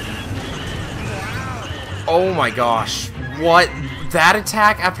 Oh my gosh. What? That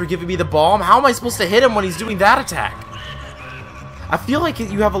attack after giving me the bomb? How am I supposed to hit him when he's doing that attack? I feel like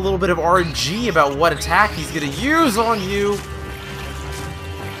you have a little bit of RNG about what attack he's gonna use on you.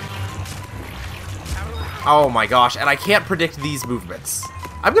 Oh my gosh, and I can't predict these movements.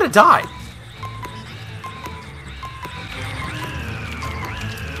 I'm gonna die.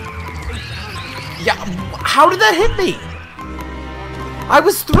 Yeah, how did that hit me? I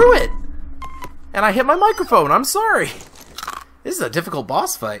was through it! And I hit my microphone, I'm sorry. This is a difficult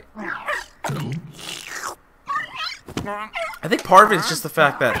boss fight. I think part of it is just the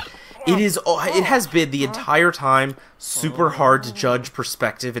fact that it has been the entire time super hard to judge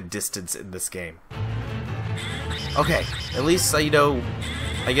perspective and distance in this game. Okay, at least, you know,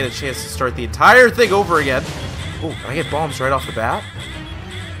 I get a chance to start the entire thing over again. Oh, can I get bombs right off the bat?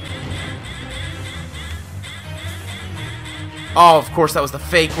 Oh, of course, that was the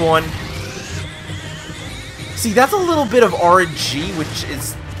fake one. See, that's a little bit of RNG, which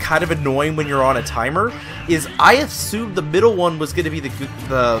is kind of annoying when you're on a timer. Is I assumed the middle one was going to be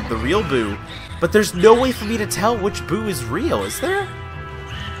the real Boo, but there's no way for me to tell which Boo is real, is there?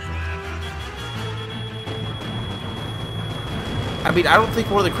 I mean, I don't think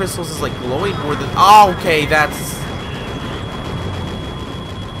one of the crystals is like glowing more than. Oh, okay, that's.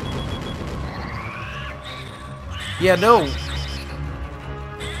 Yeah, no.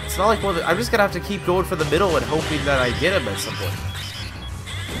 It's not like one of the, I'm just gonna have to keep going for the middle and hoping that I get him at some point.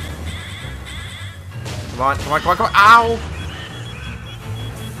 Come on, come on, come on, come on. Ow!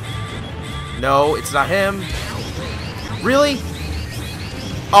 No, it's not him. Really?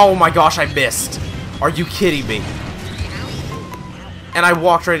 Oh my gosh, I missed. Are you kidding me? And I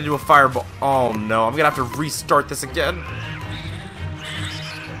walked right into a fireball. Oh no, I'm gonna have to restart this again.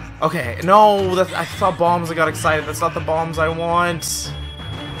 Okay, no, I saw bombs, I got excited. That's not the bombs I want.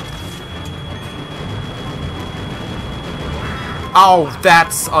 Oh,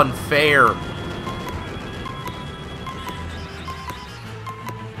 that's unfair.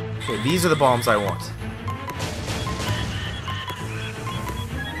 Okay, these are the bombs I want.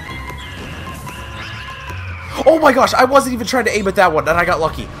 Oh my gosh, I wasn't even trying to aim at that one, and I got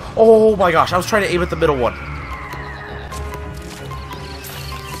lucky. Oh my gosh, I was trying to aim at the middle one.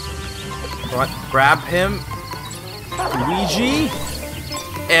 Come on, grab him. Luigi.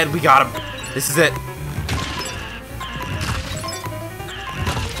 And we got him. This is it.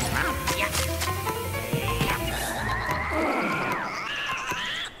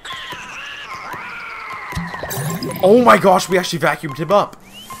 Oh my gosh, we actually vacuumed him up.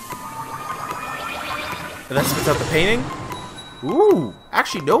 And that spits out the painting? Ooh,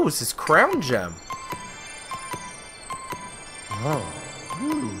 actually no, it's his crown gem. Oh.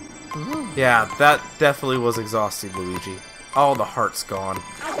 Yeah, that definitely was exhausting, Luigi. Oh, the heart's gone.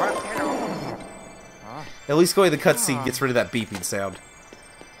 At least going to the cutscene gets rid of that beeping sound.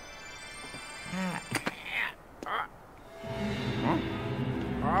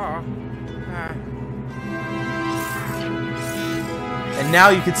 And now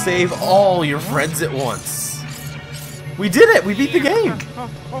you can save all your friends at once. We did it! We beat the game!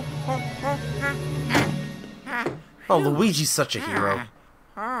 Oh, Luigi's such a hero.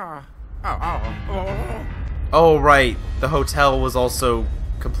 Oh, right. The hotel was also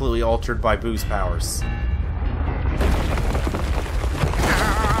completely altered by Boo's powers.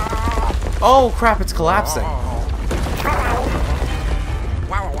 Oh, crap, it's collapsing.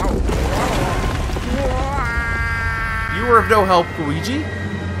 You were of no help, Luigi.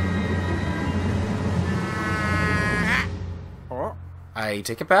 I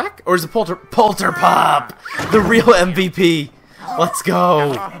take it back? Or is it Polter Pop? The real MVP. Let's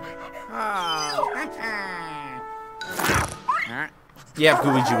go. Yeah,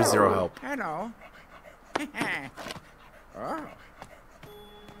 Luigi was zero help. Hello.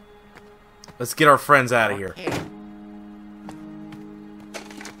 Let's get our friends out of here.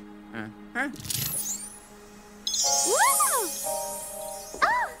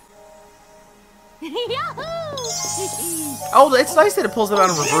 Oh, it's nice that it pulls them out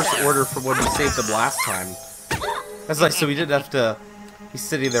in reverse order from when we saved them last time. That's nice, so we didn't have to be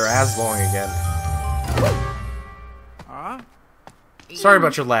sitting there as long again. Sorry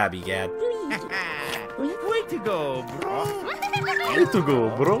about your lab, Egad. Way to go, bro. Way to go,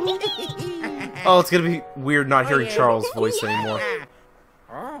 bro. Oh, it's gonna be weird not hearing Charles' voice anymore.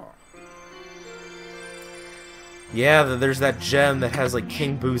 Yeah, there's that gem that has like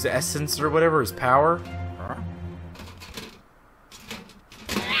King Boo's essence or whatever, his power.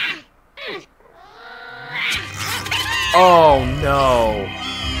 Oh no.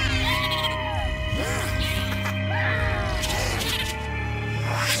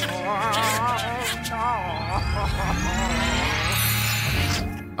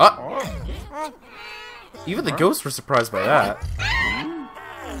 Even the ghosts were surprised by that.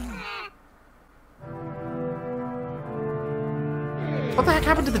 What the heck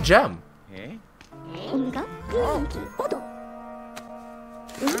happened to the gem?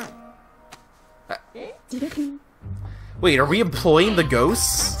 Wait, are we employing the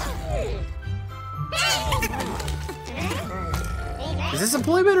ghosts? Is this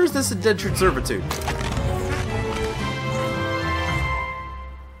employment or is this indentured servitude?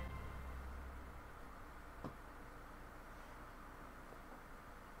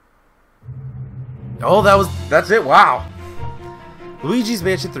 Oh, that's it. Wow. Luigi's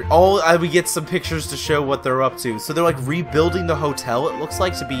Mansion 3. Oh, we get some pictures to show what they're up to. So they're like rebuilding the hotel, it looks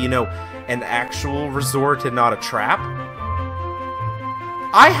like, to be, you know, an actual resort and not a trap.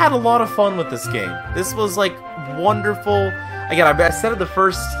 I had a lot of fun with this game. This was like wonderful. Again, I said in the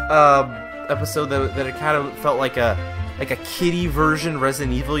first episode that it kind of felt like a kiddie version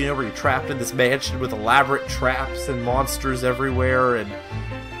Resident Evil, you know, where you're trapped in this mansion with elaborate traps and monsters everywhere and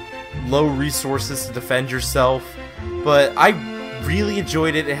low resources to defend yourself. But I really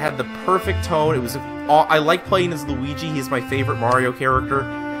enjoyed it. It had the perfect tone. It was I like playing as Luigi. He's my favorite Mario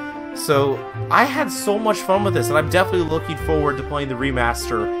character. So I had so much fun with this, and I'm definitely looking forward to playing the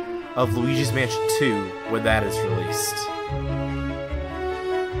remaster of Luigi's Mansion 2 when that is released.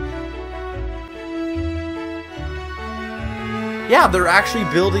 Yeah, they're actually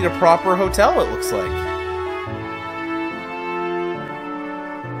building a proper hotel, it looks like.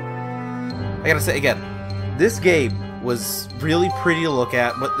 I gotta say, again, this game was really pretty to look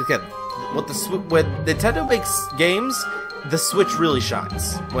at. But again, when Nintendo makes games, the Switch really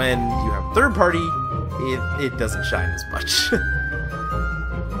shines. When you have third party, it doesn't shine as much.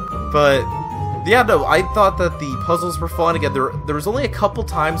 But yeah, no, I thought that the puzzles were fun. Again, there was only a couple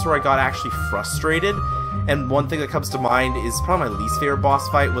times where I got actually frustrated. And one thing that comes to mind is probably my least favorite boss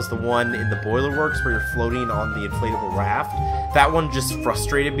fight was the one in the Boiler Works where you're floating on the inflatable raft. That one just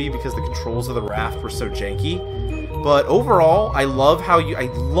frustrated me because the controls of the raft were so janky. But overall, I loved how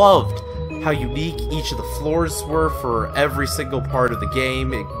unique each of the floors were for every single part of the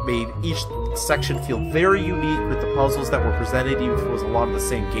game. It made each section feel very unique with the puzzles that were presented, even if it was a lot of the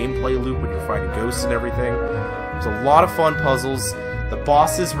same gameplay loop when you're fighting ghosts and everything. It was a lot of fun puzzles. The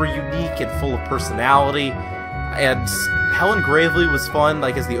bosses were unique and full of personality, and Hellen Gravely was fun,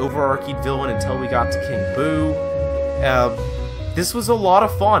 like as the overarching villain until we got to King Boo. This was a lot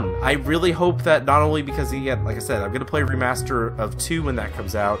of fun. I really hope that not only because, again, like I said, I'm going to play Remaster of 2 when that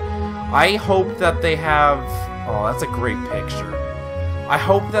comes out. I hope that they have... Oh, that's a great picture. I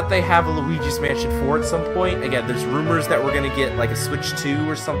hope that they have a Luigi's Mansion 4 at some point. Again, there's rumors that we're going to get like a Switch 2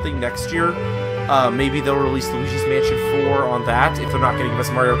 or something next year. Maybe they'll release Luigi's Mansion 4 on that, if they're not going to give us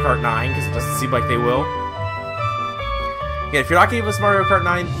Mario Kart 9, because it doesn't seem like they will. Again, if you're not going to give us Mario Kart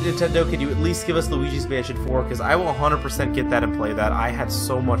 9, Nintendo, can you at least give us Luigi's Mansion 4? Because I will 100% get that and play that. I had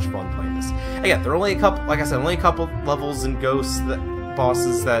so much fun playing this. Again, there are only a couple, like I said, only a couple levels and ghosts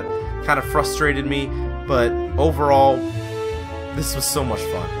bosses that kind of frustrated me, but overall, this was so much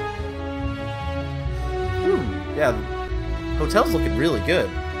fun. Ooh, yeah, the hotel's looking really good.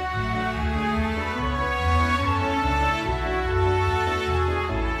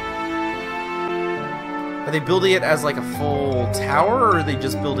 Are they building it as like a full tower, or are they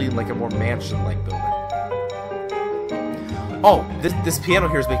just building like a more mansion-like building? Oh, this piano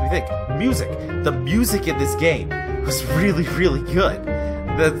here is making me think. Music. The music in this game was really, really good.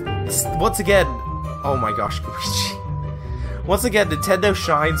 Once again, oh my gosh, Luigi. Once again, Nintendo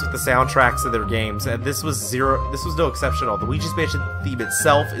shines with the soundtracks of their games, and this was no exception at all. The Luigi's Mansion theme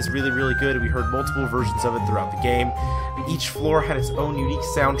itself is really, really good, and we heard multiple versions of it throughout the game. Each floor had its own unique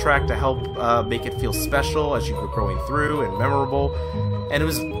soundtrack to help make it feel special as you were going through and memorable. And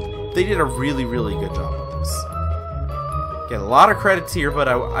they did a really, really good job with this. Again, a lot of credits here, but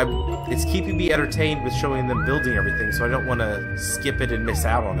it's keeping me entertained with showing them building everything, so I don't want to skip it and miss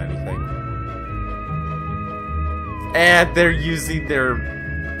out on anything. And they're using their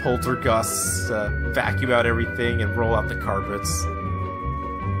poltergeists to vacuum out everything and roll out the carpets.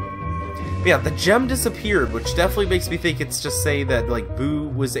 But yeah, the gem disappeared, which definitely makes me think it's just saying that, like, Boo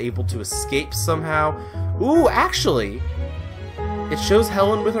was able to escape somehow. Ooh, actually, it shows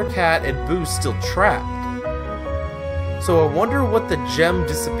Hellen with her cat and Boo still trapped. So I wonder what the gem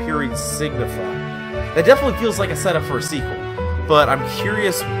disappearing signified. That definitely feels like a setup for a sequel, but I'm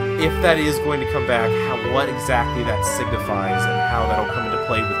curious if that is going to come back, what exactly that signifies and how that'll come into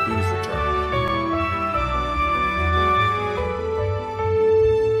play with Boo's return.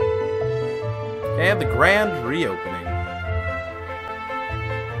 And the grand reopening.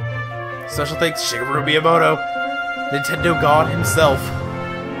 Special thanks to Shigeru Miyamoto, Nintendo God himself.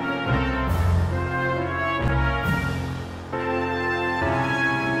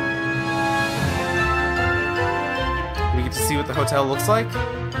 We get to see what the hotel looks like.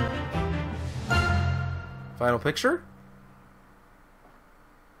 Final picture?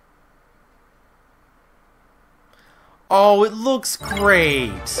 Oh, it looks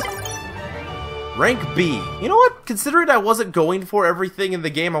great! Rank B. You know what? Considering I wasn't going for everything in the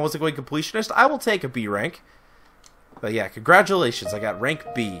game, I wasn't going completionist, I will take a B rank. But yeah, congratulations, I got rank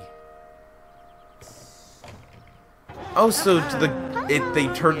B. Oh, so they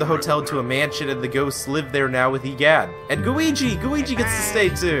turned the hotel into a mansion and the ghosts live there now with Egad. And Luigi! Luigi gets to stay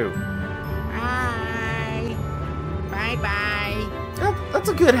too! Bye. Bye-bye. That's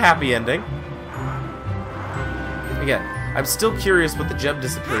a good happy ending. Again, I'm still curious what the gem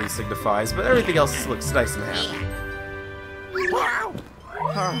disappearing signifies, but everything else looks nice and happy.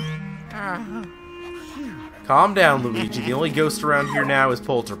 Calm down, Luigi. The only ghost around here now is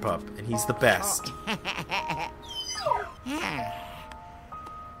Polterpup, and he's the best.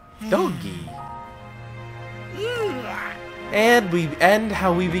 Doggy. And we end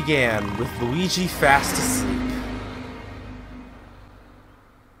how we began, with Luigi fast asleep.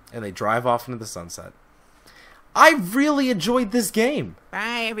 And they drive off into the sunset. I really enjoyed this game.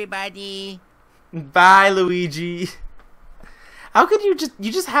 Bye, everybody. Bye, Luigi. How could you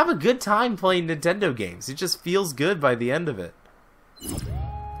just have a good time playing Nintendo games? It just feels good by the end of it.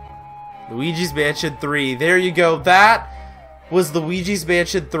 Luigi's Mansion 3. There you go. That was Luigi's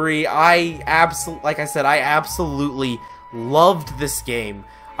Mansion 3. Like I said, I absolutely loved this game.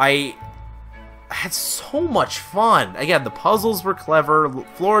 I had so much fun. Again, the puzzles were clever,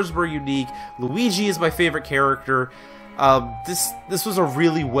 floors were unique. Luigi is my favorite character. This was a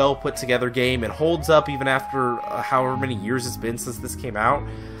really well put together game. It holds up even after however many years it's been since this came out.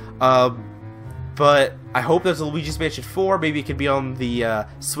 But I hope there's a Luigi's Mansion 4. Maybe it can be on the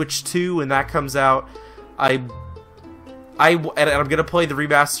Switch 2 when that comes out. And I'm gonna play the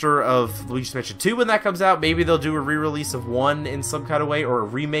remaster of Luigi's Mansion 2 when that comes out. Maybe they'll do a re-release of 1 in some kind of way, or a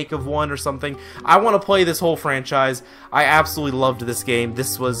remake of 1 or something. I want to play this whole franchise. I absolutely loved this game.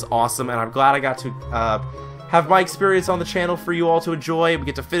 This was awesome, and I'm glad I got to have my experience on the channel for you all to enjoy. We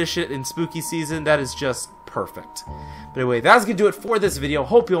get to finish it in spooky season. That is just perfect. But anyway, that's gonna do it for this video.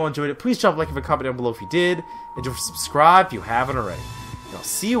 Hope you all enjoyed it. Please drop a like and a comment down below if you did, and don't subscribe if you haven't already. And I'll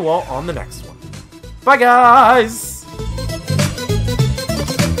see you all on the next one. Bye, guys!